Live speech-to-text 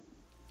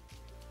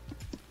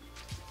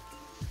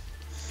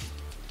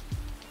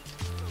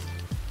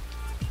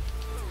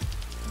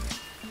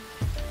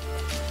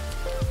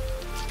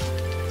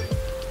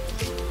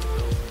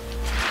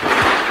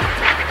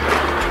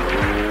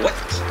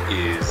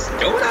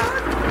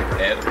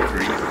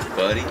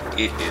Everybody,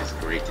 it is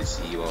great to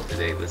see you all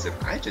today. Listen,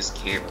 I just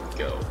can't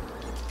go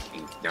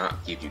and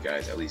not give you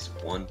guys at least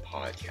one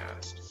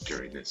podcast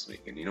during this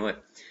week. And you know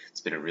what?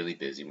 It's been a really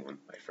busy one.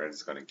 My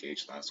friends got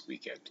engaged last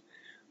weekend.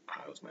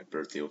 It was my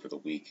birthday over the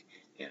week,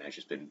 and I've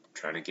just been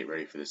trying to get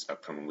ready for this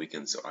upcoming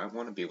weekend. So I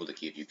want to be able to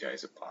give you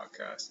guys a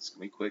podcast. It's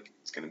going to be quick,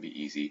 it's going to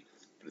be easy,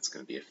 but it's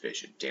going to be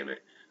efficient. Damn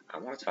it. I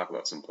want to talk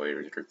about some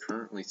players that are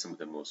currently some of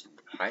the most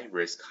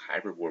high-risk,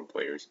 high-reward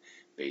players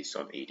based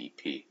on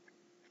ADP.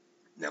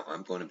 Now,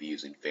 I'm going to be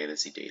using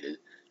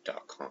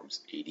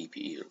FantasyData.com's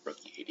ADP, or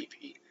rookie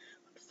ADP.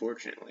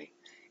 Unfortunately,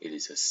 it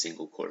is a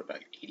single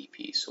quarterback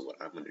ADP, so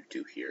what I'm going to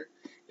do here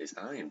is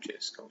I am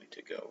just going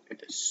to go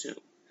and assume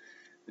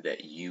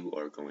that you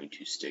are going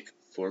to stick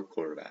 4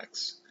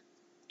 quarterbacks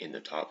in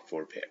the top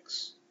 4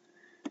 picks.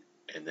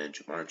 And then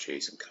Ja'Marr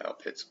Chase and Kyle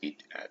Pitts will be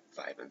at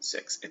 5 and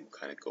 6, and we'll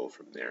kind of go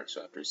from there.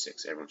 So after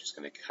 6, everyone's just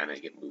going to kind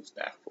of get moved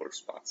back 4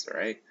 spots, all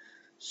right?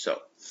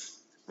 So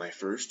my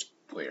first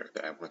player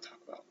that I want to talk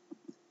about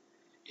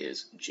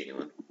is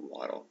Jalen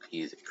Waddle.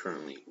 He is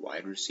currently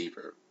wide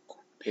receiver,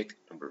 pick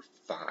number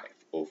 5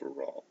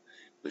 overall,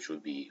 which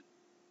would be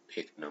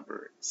pick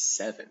number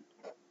 7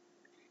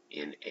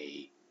 in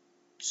a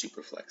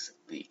Superflex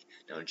league.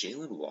 Now,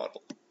 Jalen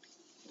Waddle,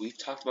 we've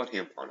talked about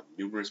him on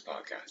numerous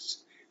podcasts.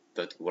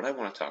 But what I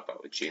want to talk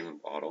about with Jalen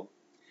Waddle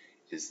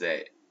is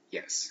that,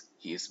 yes,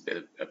 he is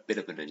a bit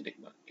of an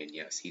enigma, and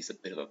yes, he's a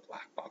bit of a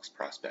black box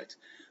prospect,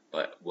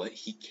 but what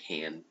he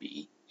can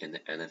be in the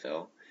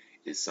NFL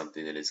is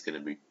something that is going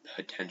to be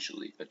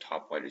potentially a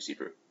top wide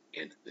receiver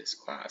in this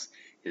class.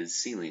 His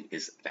ceiling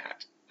is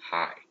that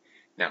high.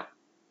 Now,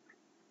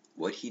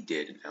 what he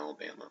did in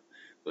Alabama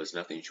was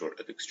nothing short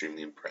of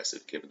extremely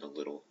impressive given the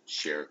little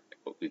share of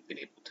what we've been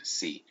able to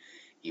see.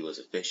 He was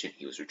efficient,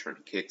 he was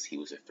returning kicks, he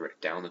was a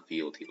threat down the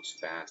field, he was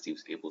fast, he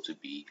was able to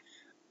be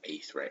a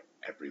threat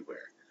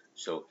everywhere.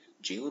 So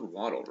Jalen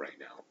Waddle right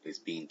now is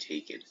being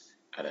taken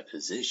at a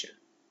position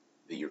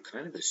that you're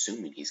kind of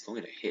assuming he's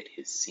going to hit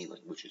his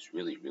ceiling, which is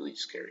really, really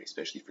scary,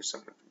 especially for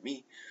someone for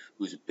me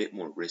who's a bit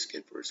more risk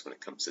adverse when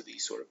it comes to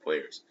these sort of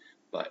players.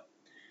 But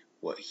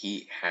what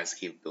he has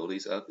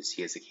capabilities of is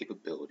he has the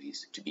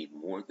capabilities to be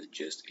more than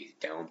just a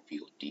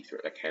downfield deep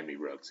threat like Henry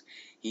Ruggs.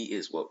 He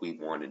is what we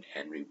wanted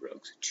Henry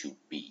Ruggs to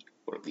be,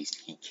 or at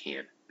least he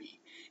can be.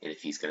 And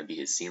if he's going to be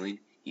his ceiling,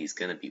 he's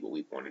going to be what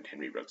we wanted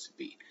Henry Ruggs to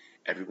be.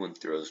 Everyone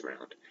throws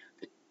around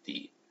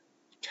the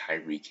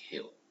Tyreek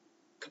Hill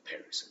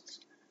comparisons.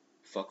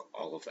 Fuck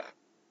all of that.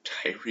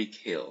 Tyreek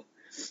Hill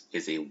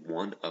is a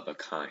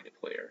one-of-a-kind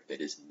player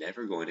that is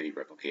never going to be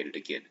replicated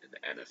again in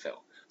the NFL.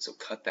 So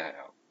cut that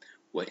out.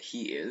 What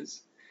he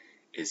is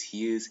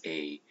he is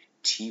a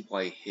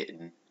T.Y.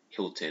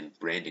 Hilton,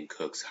 Brandon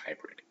Cooks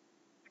hybrid.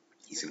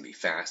 He's going to be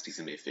fast, he's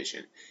going to be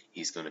efficient,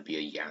 he's going to be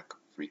a yak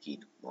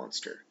freaking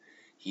monster.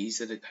 He's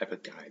the type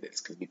of guy that's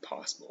going to be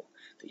possible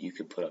that you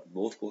can put up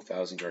multiple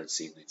 1,000-yard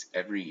ceilings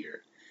every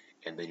year,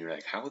 and then you're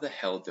like, how the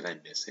hell did I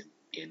miss him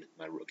in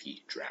my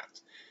rookie draft?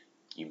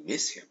 You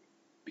miss him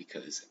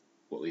because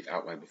what we've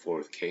outlined before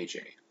with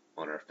KJ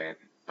on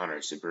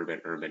our Suburban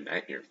Urban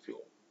Nightmare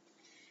Fuel,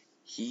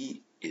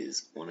 he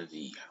is one of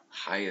the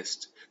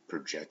highest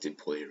projected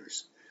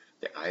players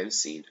that I have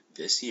seen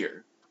this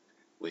year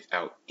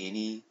without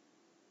any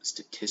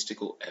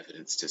statistical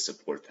evidence to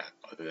support that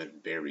other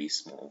than very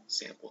small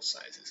sample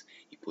sizes.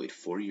 He played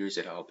 4 years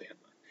at Alabama.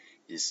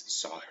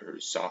 His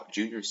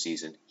junior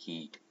season,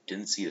 he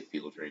didn't see the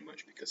field very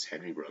much because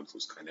Henry Ruggs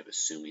was kind of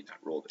assuming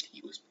that role that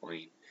he was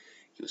playing.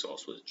 He was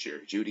also with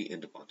Jerry Jeudy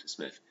and Devonta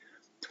Smith.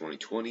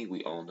 2020,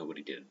 we all know what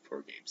he did in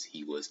 4 games.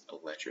 He was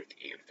electric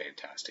and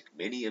fantastic.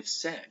 Many have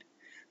said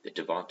that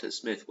Devonta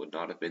Smith would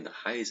not have been the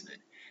Heisman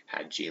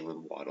had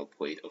Jalen Waddle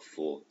played a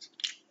full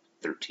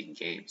 13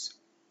 games.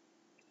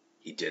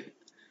 He didn't.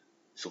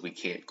 So we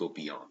can't go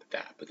beyond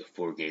that. But the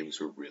 4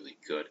 games were really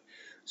good.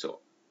 So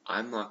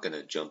I'm not going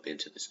to jump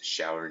into this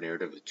shower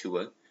narrative with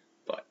Tua,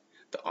 but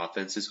the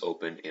offense is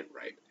open and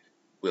ripe.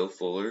 Will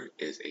Fuller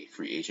is a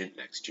free agent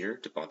next year.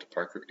 Devonta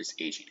Parker is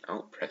aging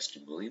out.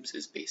 Preston Williams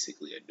is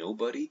basically a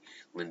nobody.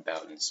 Lynn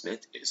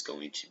Bowden-Smith is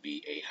going to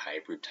be a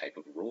hybrid type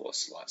of role, a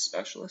slot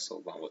specialist,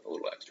 along with a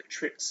little extra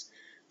tricks.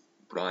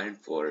 Brian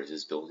Flores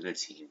is building a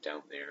team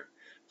down there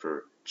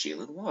for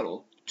Jalen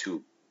Waddle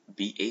to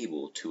be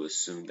able to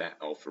assume that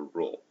alpha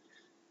role.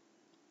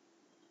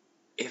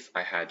 If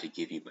I had to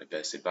give you my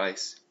best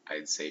advice,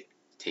 I'd say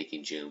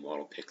taking Jalen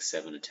Waddle pick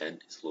 7 to 10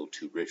 is a little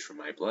too rich for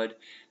my blood.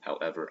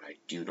 However, I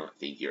do not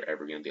think you're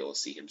ever going to be able to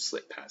see him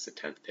slip past the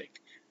 10th pick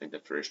in the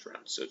first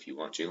round. So if you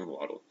want Jalen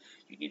Waddle,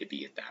 you need to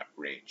be in that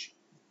range.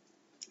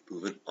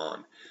 Moving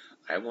on,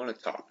 I want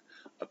to talk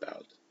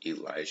about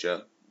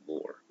Elijah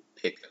Moore,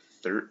 pick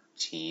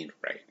 13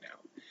 right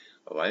now.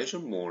 Elijah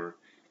Moore,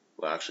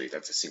 well, actually,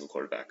 that's a single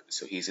quarterback,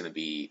 so he's going to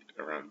be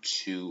around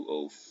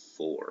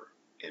 204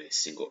 in a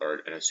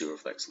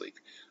Superflex league.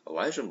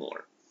 Elijah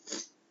Moore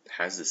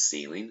has the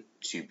ceiling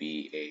to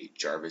be a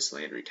Jarvis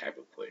Landry type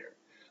of player,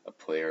 a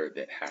player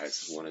that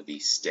has one of the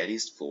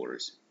steadiest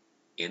floors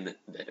in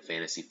the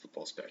fantasy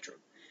football spectrum.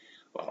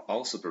 while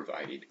also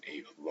providing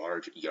a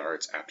large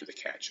yards after the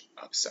catch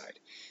upside.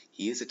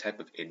 He is a type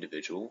of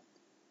individual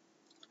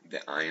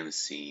that I am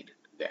seeing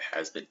that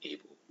has been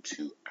able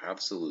to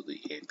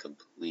absolutely and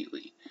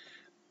completely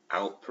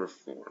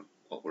outperform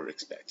what we're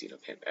expecting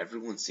of him.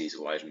 Everyone sees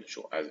Elijah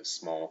Mitchell as a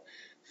small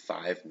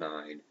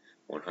 5'9",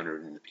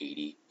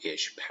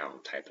 180-ish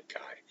pound type of guy,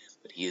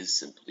 but he is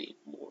simply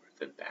more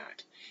than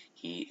that.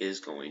 He is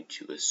going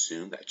to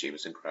assume that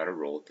Jamison Crowder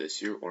role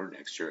this year or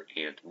next year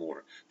and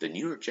more. The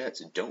New York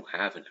Jets don't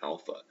have an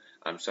alpha.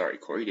 I'm sorry,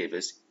 Corey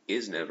Davis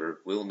is never,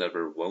 will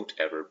never, won't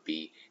ever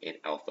be an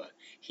alpha.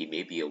 He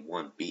may be a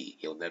 1B.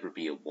 He'll never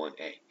be a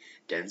 1A.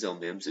 Denzel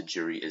Mims, the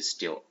jury is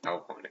still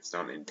out on. It's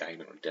not an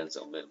indictment on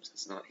Denzel Mims.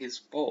 It's not his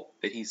fault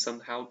that he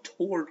somehow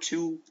tore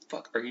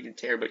or he didn't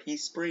tear, but he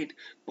sprained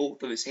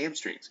both of his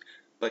hamstrings.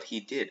 But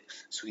he did,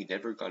 so he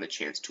never got a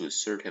chance to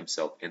assert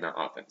himself in that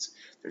offense.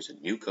 There's a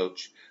new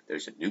coach,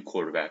 there's a new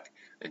quarterback,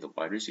 and the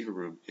wide receiver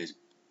room is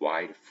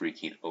wide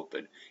freaking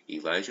open.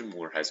 Elijah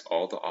Moore has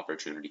all the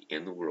opportunity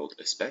in the world,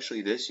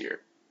 especially this year,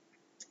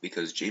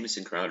 because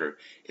Jamison Crowder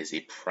is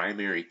a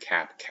primary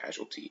cap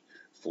casualty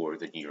for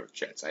the New York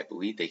Jets. I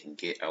believe they can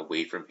get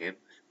away from him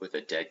with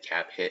a dead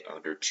cap hit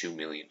under $2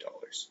 million.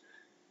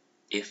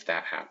 If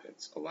that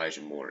happens,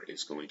 Elijah Moore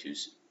is going to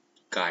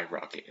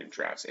skyrocket in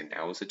drafts, and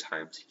now is the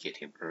time to get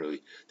him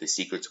early. The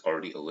secret's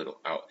already a little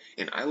out,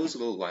 and I was a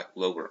little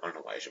lower on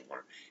Elijah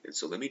Moore, and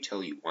so let me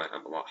tell you why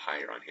I'm a lot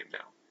higher on him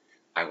now.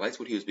 I liked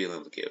what he was being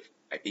able to give.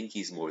 I think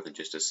he's more than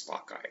just a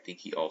slot guy. I think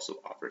he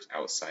also offers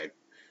outside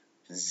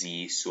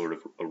Z sort of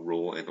a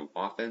role in the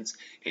offense,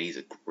 and he's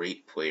a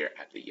great player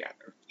at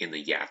in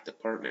the YAC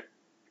department.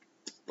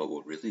 But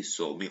what really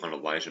sold me on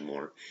Elijah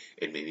Moore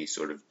and made me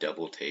sort of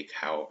double take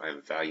how I'm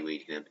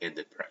evaluating him in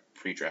the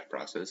pre-draft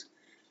process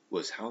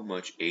was how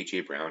much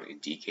A.J. Brown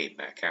and DK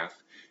Metcalf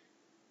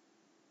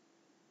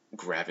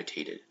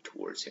gravitated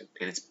towards him.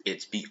 And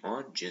it's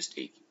beyond just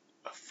a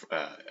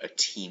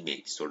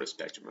teammate sort of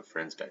spectrum, a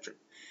friend spectrum.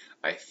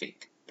 I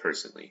think,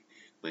 personally,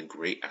 when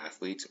great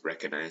athletes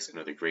recognize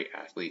another great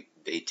athlete,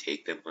 they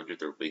take them under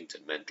their wing to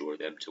mentor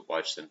them, to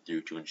watch them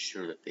through, to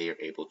ensure that they are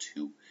able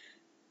to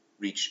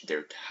reach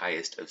their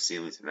highest of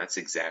ceilings. And that's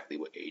exactly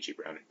what A.J.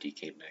 Brown and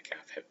DK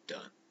Metcalf have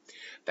done.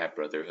 That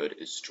brotherhood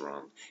is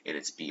strong, and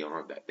it's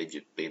beyond that. They've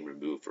just been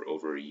removed for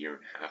over a year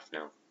and a half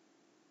now.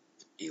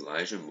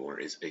 Elijah Moore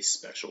is a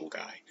special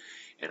guy,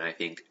 and I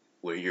think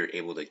where you're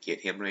able to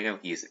get him right now,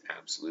 he is an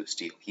absolute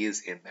steal. He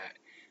is in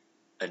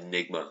that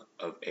enigma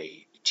of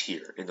a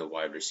tier in the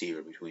wide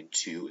receiver between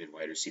 2 and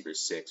wide receiver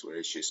 6, where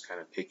it's just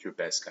kind of pick your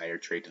best guy or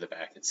trade to the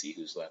back and see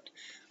who's left.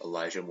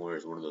 Elijah Moore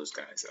is one of those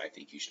guys that I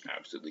think you should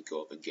absolutely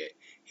go up and get.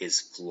 His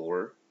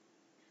floor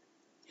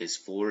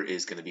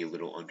is going to be a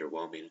little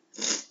underwhelming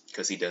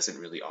because he doesn't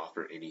really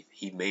offer any.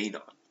 He may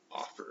not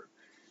offer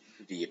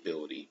the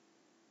ability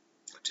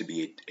to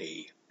be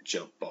a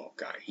jump ball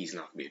guy. He's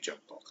not going to be a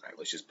jump ball guy.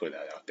 Let's just put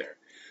that out there.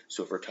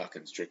 So if we're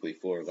talking strictly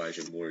for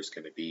Elijah Moore, is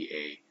going to be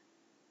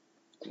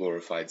a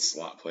glorified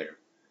slot player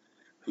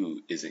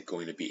who isn't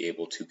going to be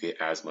able to get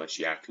as much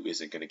yak, who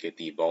isn't going to get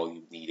the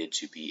volume needed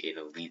to be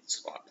an elite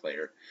slot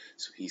player.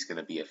 So he's going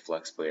to be a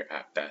flex player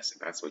at best,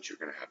 and that's what you're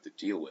going to have to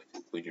deal with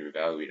when you're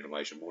evaluating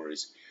Elijah Moore,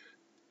 is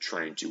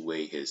trying to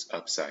weigh his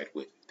upside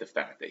with the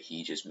fact that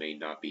he just may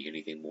not be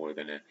anything more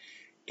than an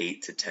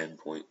 8 to 10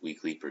 point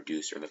weekly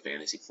producer on the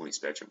fantasy point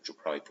spectrum, which will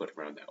probably put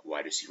around that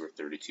wide receiver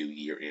 32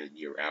 year in,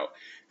 year out,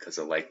 because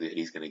the likelihood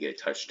he's going to get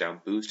a touchdown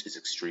boost is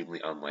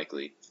extremely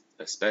unlikely,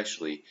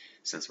 especially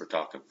since we're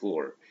talking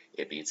floor.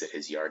 It means that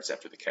his yards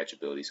after the catch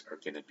abilities are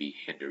going to be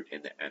hindered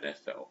in the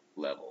NFL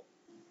level.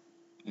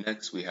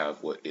 Next, we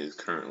have what is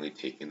currently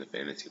taking the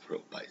fantasy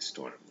world by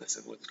storm.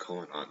 Listen, what's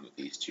going on with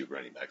these two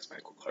running backs,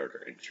 Michael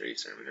Carter and Trey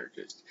Sermon,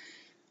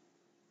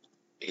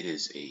 it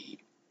is a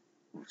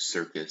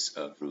circus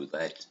of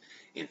roulette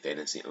in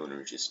fantasy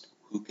owners, just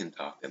who can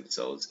talk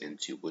themselves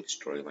into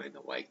which storyline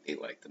they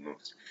like the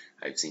most.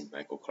 I've seen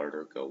Michael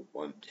Carter go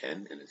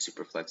 110 in a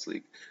Superflex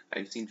league.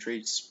 I've seen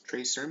Trey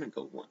Sermon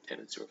go 110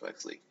 in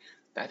Superflex league.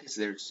 That is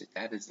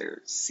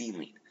their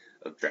ceiling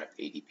of draft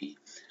ADP.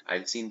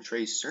 I've seen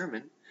Trey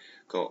Sermon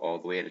go all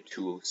the way to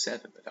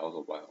 207, but that was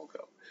a while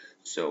ago.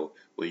 So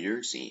what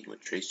you're seeing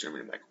with Trey Sermon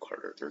and Michael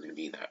Carter, they're going to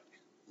be in that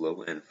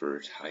low end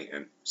first, high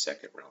end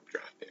second round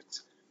draft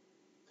picks.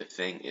 The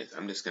thing is,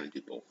 I'm just going to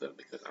do both of them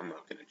because I'm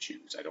not going to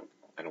choose. I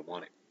don't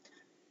want it.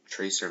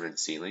 Trey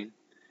Sermon's ceiling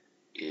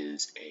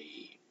is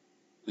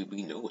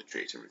we know what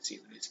Trey Sermon's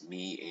ceiling is.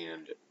 Me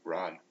and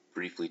Rod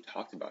briefly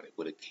talked about it,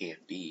 what it can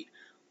be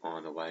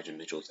on Elijah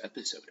Mitchell's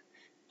episode.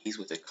 He's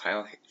with a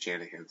Kyle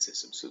Shanahan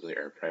system, so they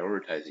are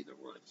prioritizing the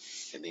run,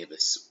 and they have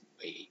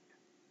a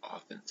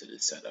offense that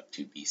is set up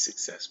to be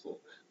successful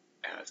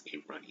as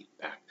a running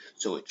back.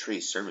 So with Trey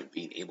Sermon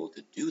being able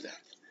to do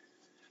that,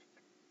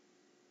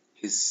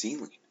 his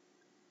ceiling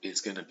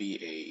is going to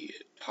be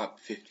a top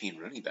 15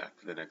 running back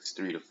for the next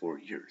 3 to 4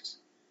 years.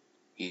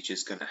 He's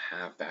just going to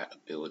have that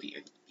ability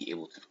and be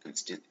able to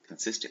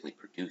consistently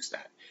produce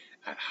that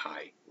at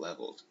high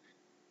levels.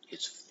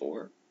 His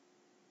floor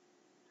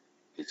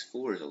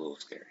is a little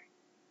scary.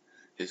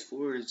 His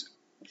floor is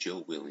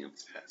Joe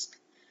Williams-esque.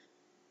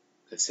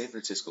 The San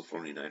Francisco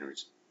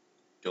 49ers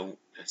don't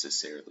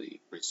necessarily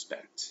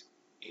respect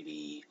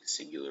any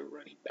singular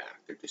running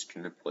back. They're just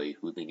going to play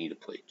who they need to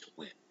play to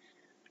win.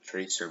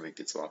 Trey Sermon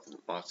gets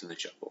lost in the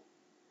shuffle.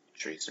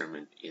 Trey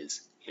Sermon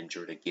is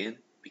injured again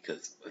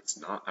because it's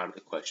not out of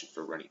the question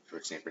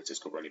for San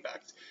Francisco running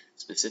backs,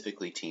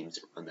 specifically teams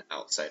that run the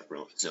outside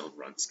zone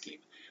run scheme.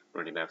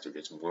 Running backs are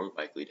just more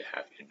likely to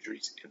have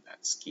injuries in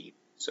that scheme.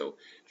 So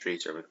Trey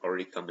Sermon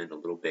already come in a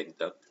little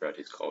banged up throughout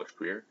his college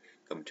career,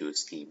 come to a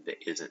scheme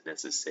that isn't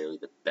necessarily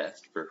the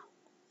best for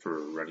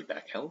running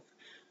back health.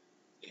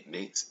 It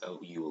makes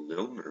you a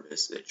little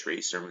nervous that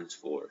Trey Sermon's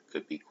floor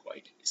could be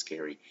quite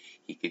scary.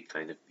 He could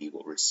kind of be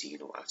what we're seeing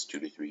the last 2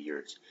 to 3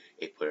 years.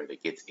 A player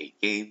that gets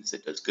 8 games,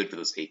 that does good for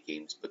those 8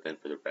 games, but then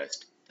for the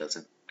rest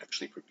doesn't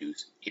actually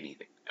produce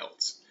anything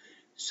else.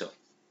 So,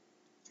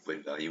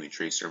 when valuing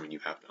Trey Sermon, you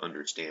have to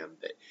understand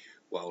that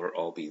while we're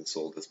all being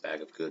sold this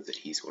bag of goods that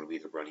he's going to be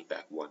the running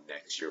back one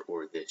next year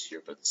or this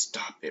year, but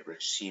stop it.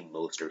 Raheem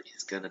Mostert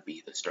is going to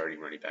be the starting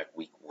running back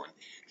week 1.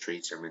 Trey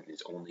Sermon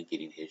is only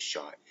getting his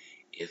shot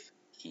if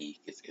he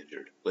gets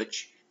injured,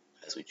 which,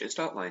 as we just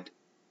outlined,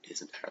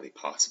 is entirely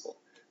possible.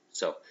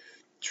 So,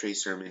 Trey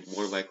Sermon,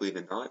 more likely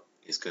than not,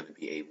 is going to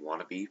be a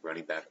wannabe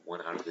running back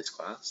 1 out of this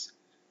class,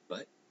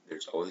 but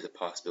there's always a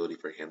possibility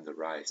for him to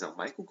rise. Now,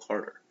 Michael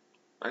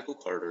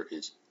Carter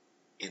is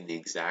in the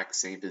exact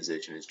same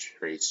position as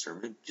Trey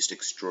Sermon, just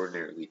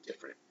extraordinarily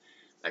different.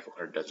 Michael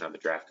Carter doesn't have the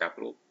draft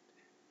capital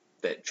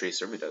that Trey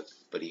Sermon does,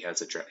 but he has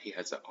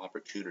the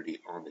opportunity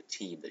on the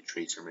team that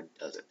Trey Sermon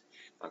doesn't.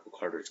 Michael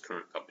Carter's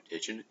current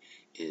competition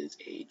is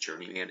a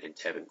journeyman in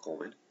Tevin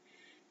Coleman,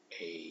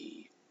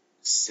 a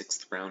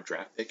 6th round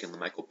draft pick in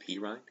Michael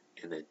Pirine,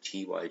 and then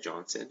T.Y.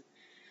 Johnson.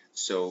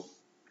 So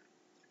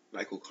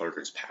Michael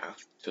Carter's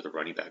path to the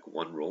running back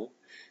 1 role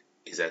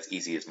is as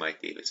easy as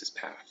Mike Davis's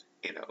path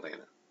in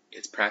Atlanta.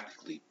 It's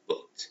practically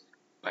booked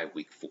by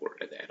week 4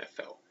 of the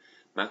NFL.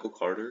 Michael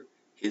Carter,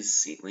 his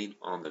ceiling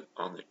on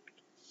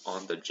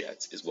the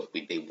Jets is what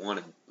they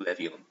wanted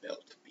Le'Veon Bell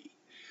to be.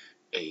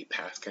 A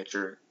pass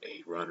catcher,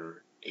 a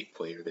runner, a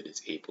player that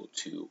is able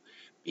to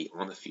be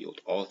on the field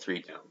all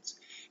 3 downs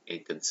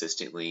and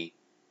consistently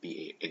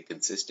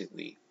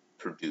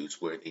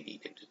produce where they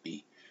need him to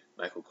be.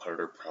 Michael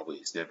Carter probably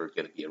is never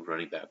going to be a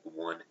running back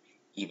 1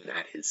 even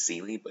at his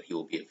ceiling, but he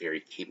will be a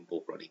very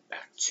capable running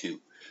back 2.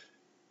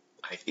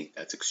 I think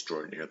that's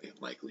extraordinarily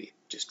unlikely,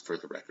 just for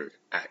the record,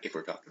 if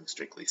we're talking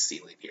strictly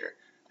ceiling here.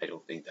 I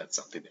don't think that's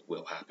something that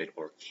will happen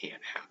or can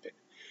happen.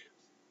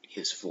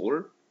 His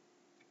floor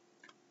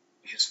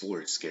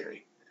is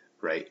scary,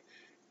 right?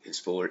 His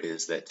floor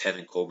is that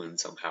Tevin Coleman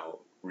somehow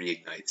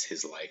reignites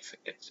his life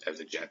as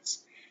a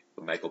Jets.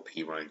 But Michael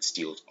Pirine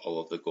steals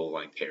all of the goal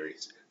line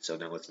carries. So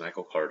now it's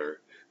Michael Carter,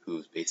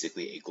 who's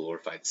basically a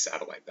glorified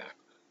satellite back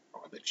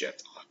on the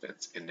Jets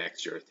offense. And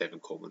next year,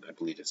 Tevin Coleman, I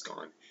believe, is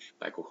gone.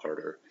 Michael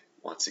Carter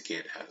once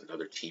again has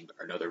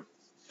another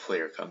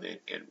player come in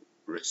and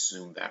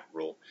resume that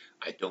role.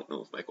 I don't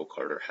know if Michael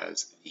Carter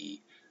has the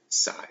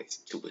size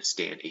to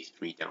withstand a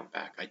 3-down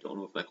back. I don't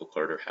know if Michael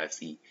Carter has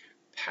the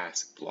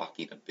pass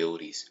blocking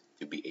abilities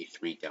to be a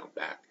 3-down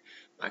back.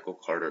 Michael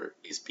Carter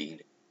is being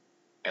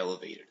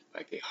elevated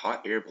like a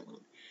hot air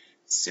balloon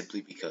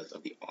simply because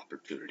of the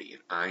opportunity,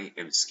 and I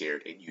am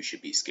scared, and you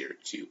should be scared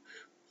too.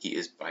 He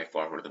is by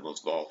far one of the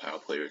most volatile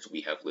players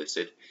we have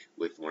listed,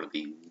 with one of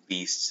the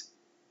least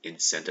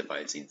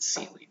incentivizing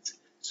ceilings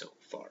so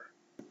far.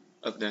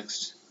 Up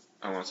next,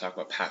 I want to talk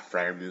about Pat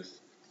Freiermuth.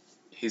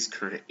 His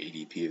current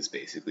ADP is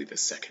basically the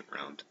 2nd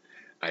round.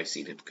 I've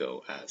seen him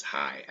go as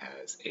high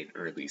as an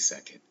early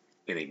 2nd.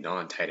 In a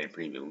non-tight end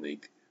premium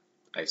league,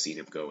 I've seen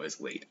him go as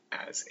late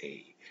as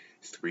a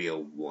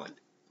 301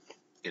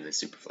 in a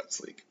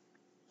Superflex league.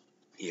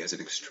 He has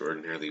an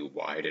extraordinarily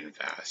wide and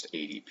vast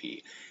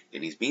ADP,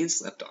 and he's being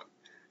slept on.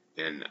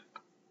 And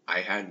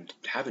I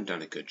haven't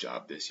done a good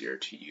job this year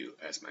to you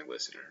as my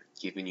listener,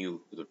 giving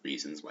you the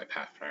reasons why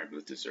Pat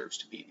Freiermuth deserves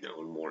to be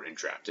known more and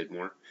drafted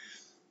more.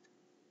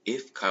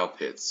 If Kyle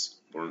Pitts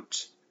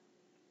weren't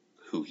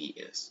who he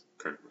is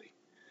currently,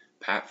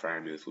 Pat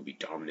Freiermuth would be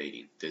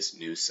dominating this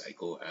new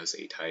cycle as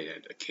a tight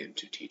end akin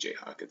to TJ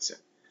Hockenson.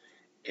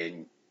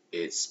 And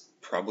it's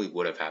probably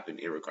would have happened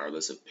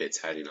irregardless of Pitts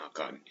had he not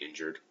gotten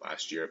injured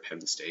last year at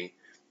Penn State,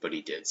 but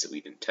he did, so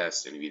we didn't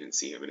test and we didn't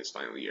see him in his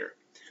final year.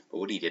 But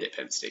what he did at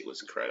Penn State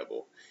was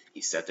incredible.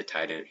 He set the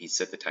tight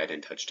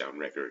end touchdown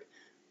record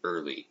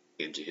early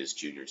into his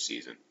junior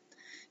season.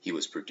 He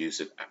was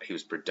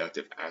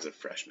productive as a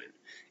freshman,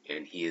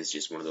 and he is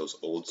just one of those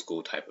old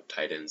school type of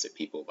tight ends that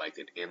people like,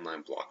 an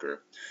inline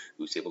blocker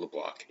who's able to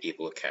block,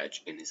 able to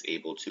catch, and is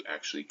able to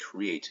actually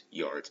create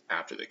yards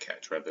after the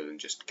catch rather than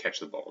just catch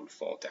the ball and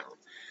fall down,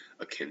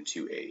 akin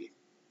to a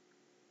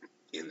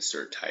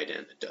insert tight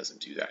end that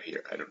doesn't do that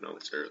here. I don't know,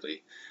 it's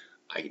early.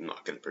 I'm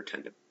not going to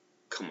pretend to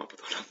come up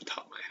with one off the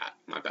top of my hat.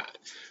 My bad.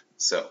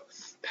 So,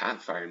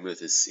 Pat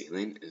Freiermuth's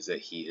ceiling is that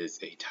he is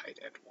a tight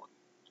end 1.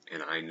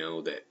 And I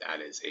know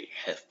that is a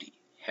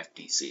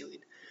hefty ceiling,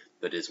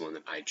 but is one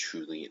that I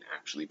truly and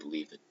actually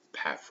believe that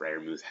Pat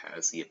Freiermuth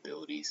has the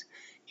abilities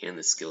and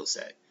the skill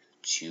set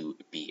to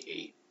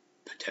be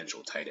a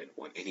potential tight end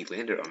one, and he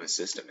landed on a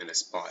system and a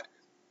spot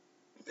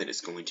that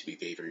is going to be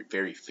very,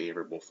 very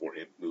favorable for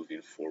him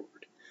moving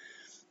forward.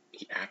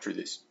 After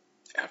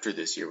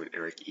this year, when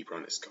Eric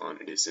Ebron is gone,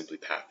 it is simply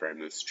Pat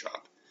Freiermuth's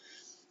job.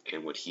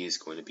 And what he is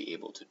going to be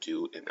able to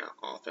do in that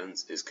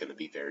offense is going to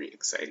be very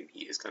exciting.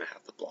 He is going to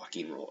have the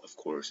blocking role, of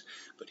course,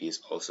 but he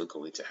is also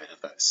going to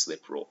have that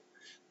slip role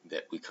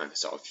that we kind of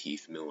saw with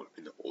Heath Miller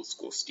in the old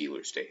school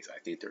Steelers days. I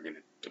think they're going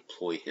to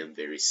deploy him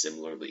very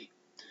similarly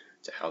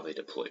to how they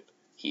deployed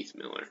Heath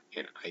Miller.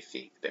 And I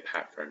think that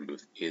Pat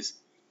Freiermuth is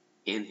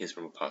in his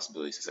realm of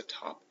possibilities as a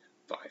top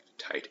 5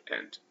 tight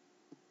end.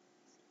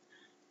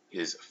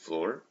 His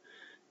floor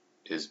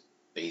is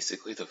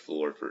basically the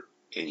floor for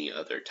any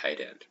other tight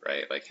end,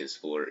 right? Like his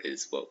floor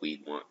is what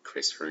we want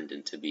Chris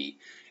Herndon to be,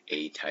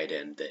 a tight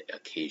end that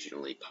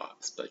occasionally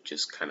pops, but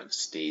just kind of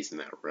stays in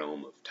that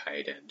realm of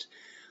tight end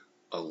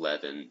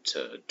 11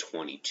 to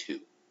 22,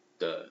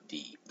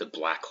 the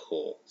black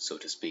hole, so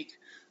to speak,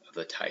 of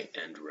the tight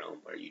end realm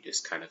where you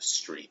just kind of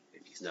stream.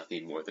 And he's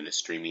nothing more than a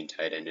streaming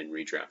tight end in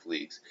redraft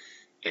leagues.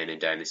 And in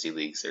dynasty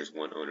leagues, there's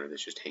one owner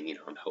that's just hanging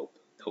on hope,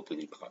 hoping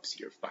he pops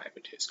year 5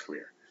 into his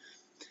career.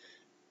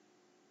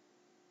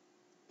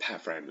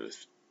 Pat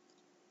Freiermuth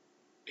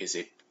is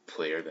a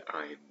player that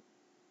I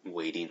am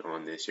waiting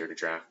on this year to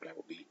draft, but I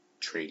will be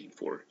trading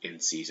for in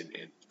season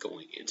and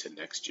going into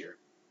next year.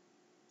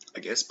 I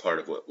guess part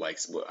of what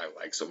I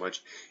like so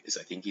much is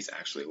I think he's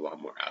actually a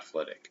lot more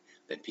athletic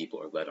than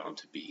people are led on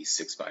to be.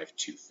 6'5",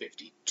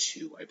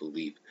 252, I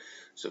believe.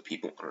 So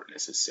people aren't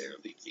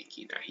necessarily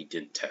thinking that he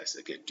didn't test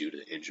again due to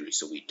the injury,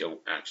 so we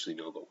don't actually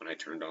know. But when I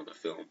turned on the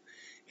film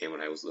and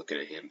when I was looking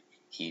at him,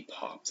 he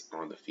popped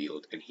on the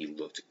field and he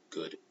looked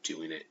good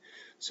doing it.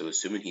 So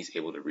assuming he's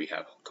able to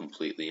rehab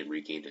completely and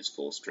regain his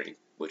full strength,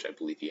 which I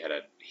believe he had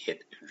a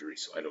hip injury,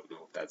 so I don't know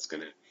if that's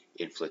going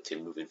to inflict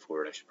him moving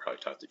forward. I should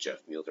probably talk to Jeff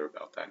Mueller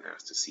about that and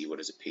ask to see what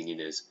his opinion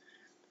is.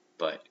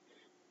 But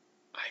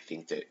I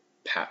think that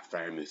Pat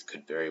Freiermuth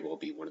could very well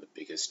be one of the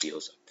biggest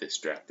steals of this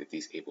draft if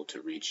he's able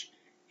to reach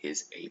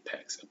his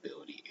apex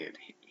ability and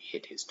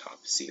hit his top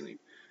ceiling.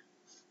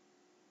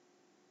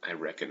 I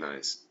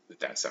recognize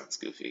that sounds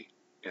goofy,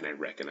 and I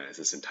recognize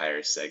this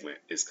entire segment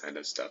is kind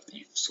of stuff that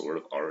you sort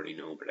of already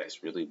know, but I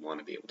just really want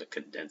to be able to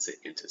condense it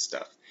into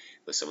stuff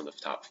with some of the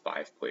top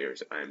 5 players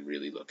that I'm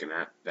really looking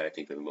at that I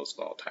think are the most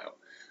volatile,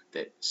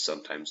 that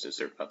sometimes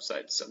deserve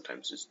upside,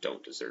 sometimes just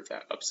don't deserve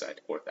that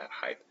upside or that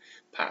hype.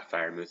 Pat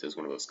Freiermuth is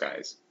one of those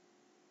guys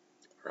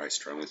where I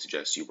strongly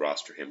suggest you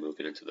roster him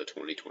moving into the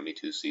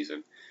 2022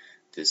 season.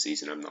 This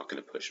season, I'm not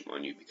going to push him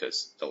on you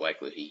because the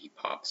likelihood he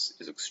pops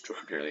is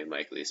extraordinarily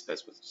unlikely,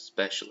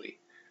 especially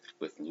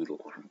with Noodle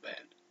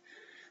Armband.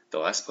 The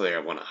last player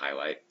I want to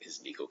highlight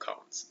is Nico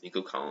Collins.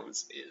 Nico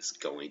Collins is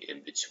going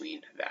in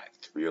between that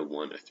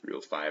 301 to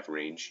 305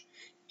 range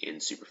in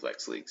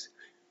Superflex leagues.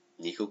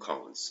 Nico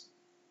Collins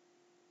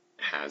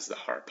has the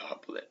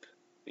Harbaugh blip.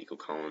 Nico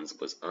Collins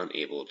was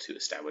unable to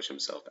establish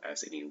himself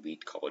as an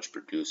elite college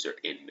producer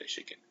in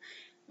Michigan,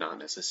 not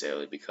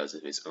necessarily because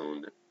of his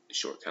own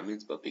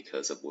shortcomings, but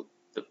because of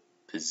the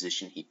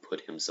position he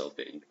put himself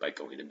in by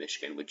going to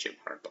Michigan with Jim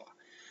Harbaugh.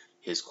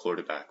 His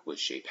quarterback was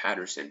Shea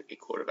Patterson, a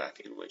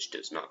quarterback in which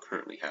does not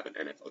currently have an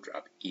NFL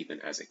job,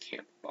 even as a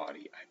camp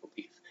body, I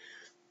believe,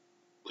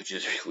 which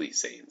is really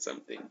saying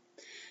something.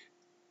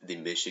 The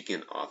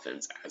Michigan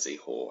offense as a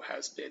whole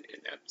has been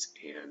inept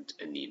and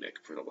anemic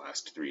for the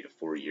last 3 to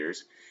 4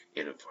 years,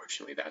 and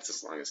unfortunately that's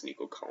as long as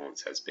Nico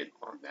Collins has been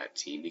on that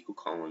team. Nico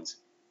Collins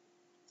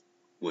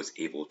was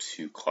able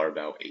to carve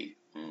out a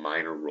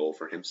minor role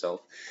for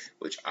himself,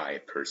 which I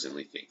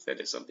personally think that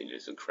is something that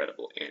is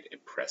incredible and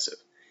impressive,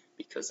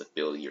 because the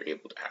ability you're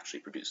able to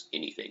actually produce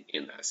anything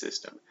in that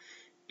system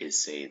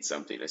is saying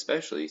something,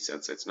 especially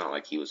since it's not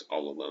like he was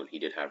all alone. He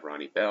did have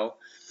Ronnie Bell,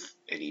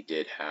 and he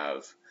did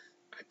have,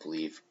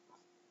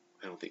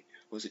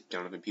 was it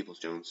Donovan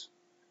Peoples-Jones?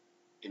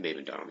 It may have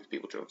been Donovan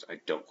Peoples-Jones. I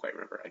don't quite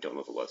remember. I don't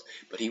know if it was.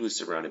 But he was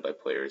surrounded by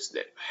players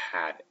that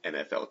had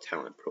NFL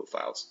talent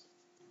profiles.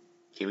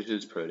 Came into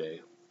his pro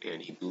day,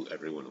 and he blew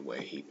everyone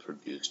away. He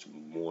produced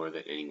more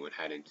than anyone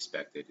had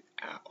expected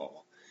at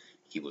all.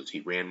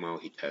 He ran well,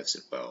 he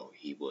tested well,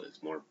 he was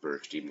more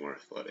bursty, more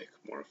athletic,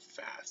 more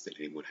fast than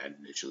anyone had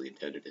initially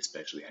intended,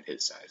 especially at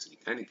his size. And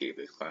he kind of gave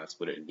this class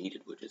what it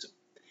needed, which is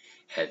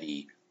a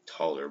heavy,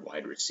 taller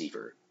wide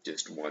receiver,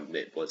 just one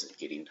that wasn't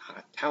getting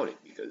touted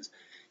because,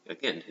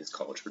 again, his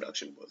college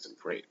production wasn't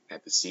great.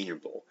 At the Senior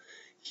Bowl,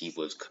 he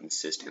was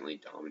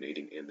consistently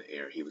dominating in the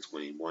air. He was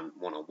winning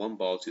one-on-one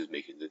balls, he was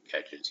making good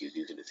catches, he was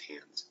using his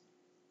hands.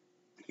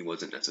 He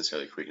wasn't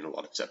necessarily creating a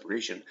lot of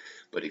separation,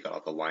 but he got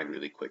off the line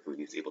really quickly and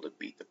he was able to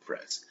beat the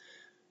press.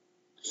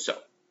 So,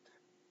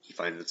 he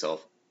finds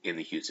himself in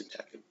the Houston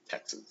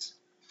Texans.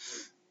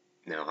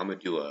 Now, I'm going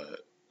to do a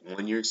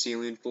 1-year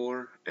ceiling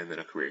floor and then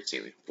a career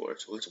ceiling floor.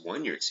 So, his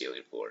 1-year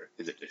ceiling floor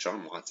is that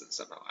Deshaun Watson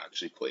somehow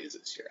actually plays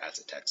this year as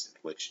a Texan,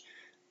 which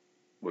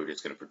we're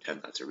just going to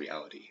pretend that's a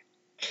reality.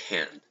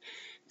 And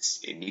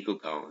Nico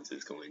Collins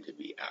is going to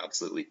be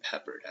absolutely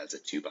peppered as a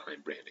 2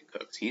 behind Brandin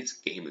Cooks. His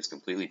game is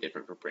completely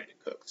different from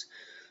Brandin Cooks.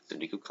 So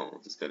Nico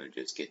Collins is going to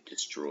just get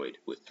destroyed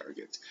with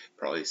targets.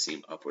 Probably see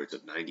him upwards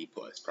of 90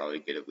 plus. Probably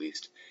get at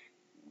least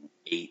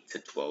 8 to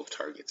 12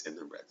 targets in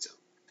the red zone.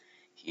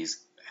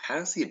 He's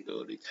has the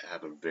ability to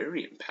have a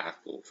very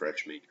impactful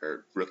freshman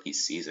or rookie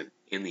season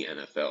in the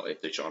NFL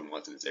if Deshaun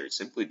Watson is there,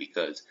 simply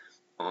because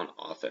on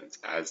offense,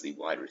 as the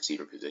wide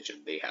receiver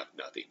position, they have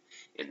nothing.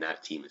 And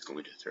that team is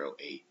going to throw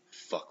a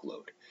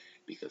fuckload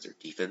because their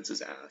defense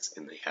is ass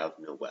and they have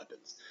no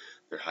weapons.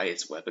 Their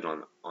highest weapon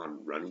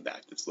on running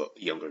back that's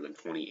younger than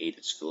 28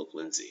 is Philip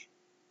Lindsay,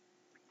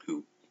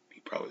 who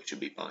he probably should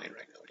be buying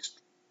right now. Just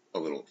a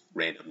little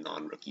random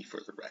non-rookie for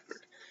the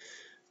record.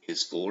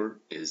 His floor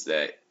is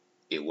that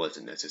it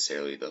wasn't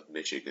necessarily the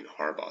Michigan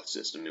Harbaugh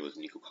system. It was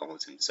Nico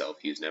Collins himself.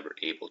 He was never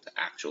able to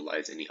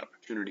actualize any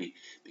opportunity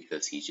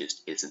because he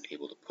just isn't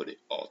able to put it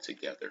all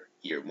together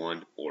year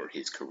one or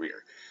his career.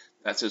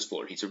 That's his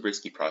floor. He's a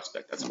risky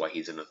prospect. That's why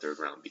he's in the third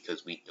round,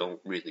 because we don't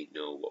really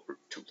know what we're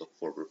to look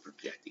for. We're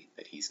projecting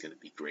that he's going to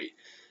be great.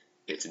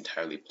 It's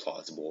entirely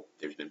plausible.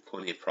 There's been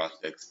plenty of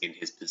prospects in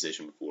his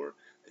position before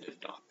that have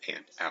not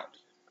panned out.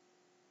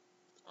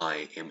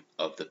 I am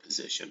of the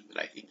position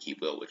that I think he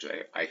will, which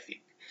I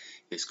think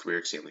his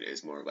career ceiling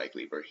is more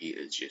likely where he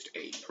is just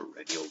a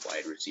perennial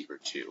wide receiver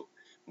 2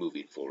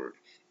 moving forward,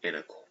 and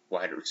a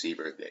wide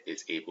receiver that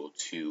is able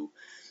to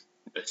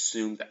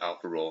assume the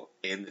alpha role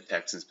in the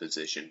Texans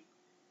position,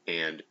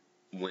 and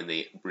when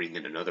they bring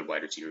in another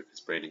wide receiver,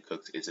 because Brandin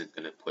Cooks isn't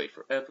going to play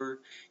forever,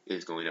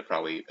 is going to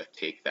probably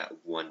take that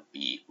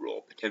 1B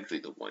role, potentially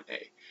the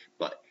 1A,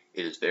 but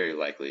it is very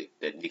likely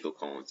that Nico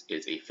Collins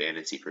is a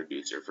fantasy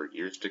producer for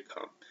years to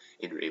come,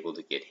 and you're able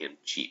to get him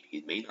cheap.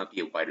 He may not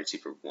be a wide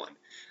receiver 1.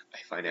 I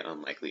find it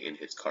unlikely in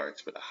his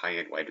cards, but the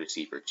high-end wide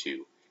receiver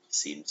 2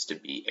 seems to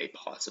be a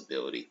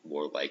possibility,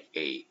 more like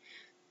a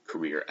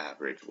career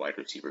average wide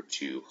receiver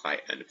 2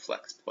 high-end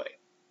flex play.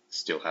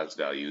 Still has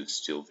value,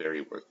 still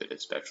very worth it,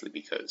 especially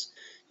because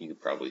you can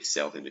probably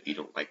sell him if you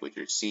don't like what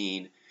you're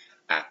seeing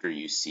after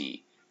you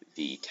see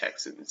the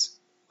Texans,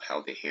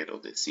 how they handle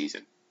this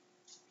season.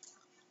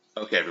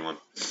 Okay, everyone.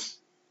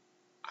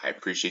 I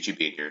appreciate you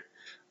being here.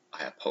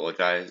 I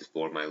apologize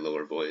for my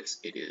lower voice.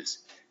 It is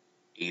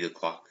 8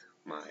 o'clock.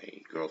 My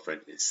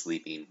girlfriend is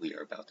sleeping. We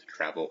are about to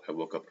travel. I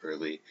woke up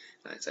early,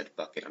 and I said,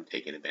 fuck it, I'm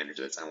taking advantage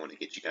of this. I want to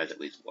get you guys at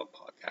least one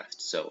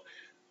podcast. So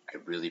I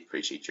really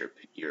appreciate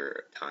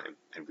your time.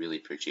 I really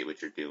appreciate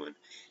what you're doing.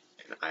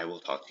 And I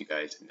will talk to you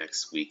guys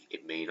next week.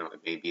 It may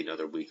be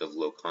another week of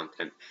low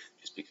content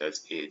just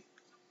because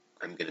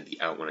I'm going to be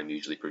out when I'm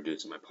usually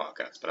producing my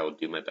podcast, but I will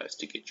do my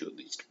best to get you at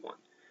least one.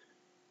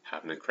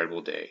 Have an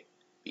incredible day.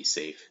 Be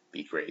safe.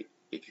 Be great.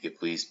 If you could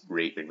please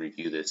rate and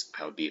review this,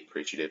 I would be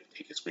appreciative.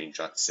 Take a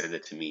screenshot, send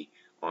it to me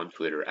on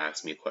Twitter,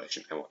 ask me a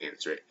question, I will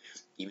answer it.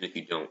 Even if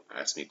you don't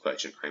ask me a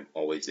question, I'm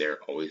always there,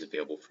 always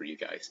available for you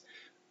guys.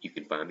 You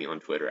can find me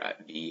on Twitter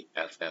at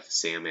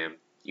TheFFSandman.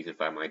 You can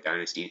find my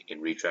Dynasty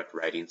and Redraft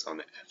writings on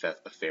the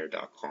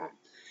FFaffair.com.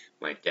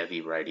 My Devi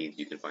writings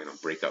you can find on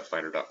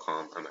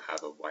BreakoutFighter.com. I'm going to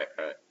have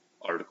a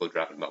article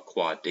dropping about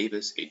Quad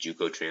Davis, a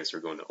JUCO transfer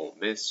going to Ole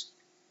Miss.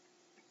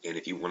 And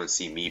if you want to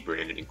see me,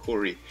 Brandon, and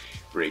Corey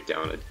break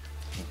down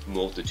a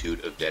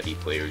multitude of Devi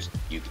players,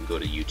 you can go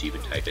to YouTube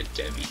and type in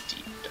Devi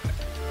Deep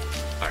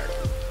Dive. Alright,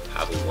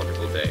 have a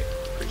wonderful day.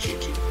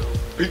 Appreciate you.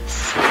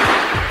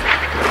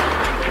 Peace.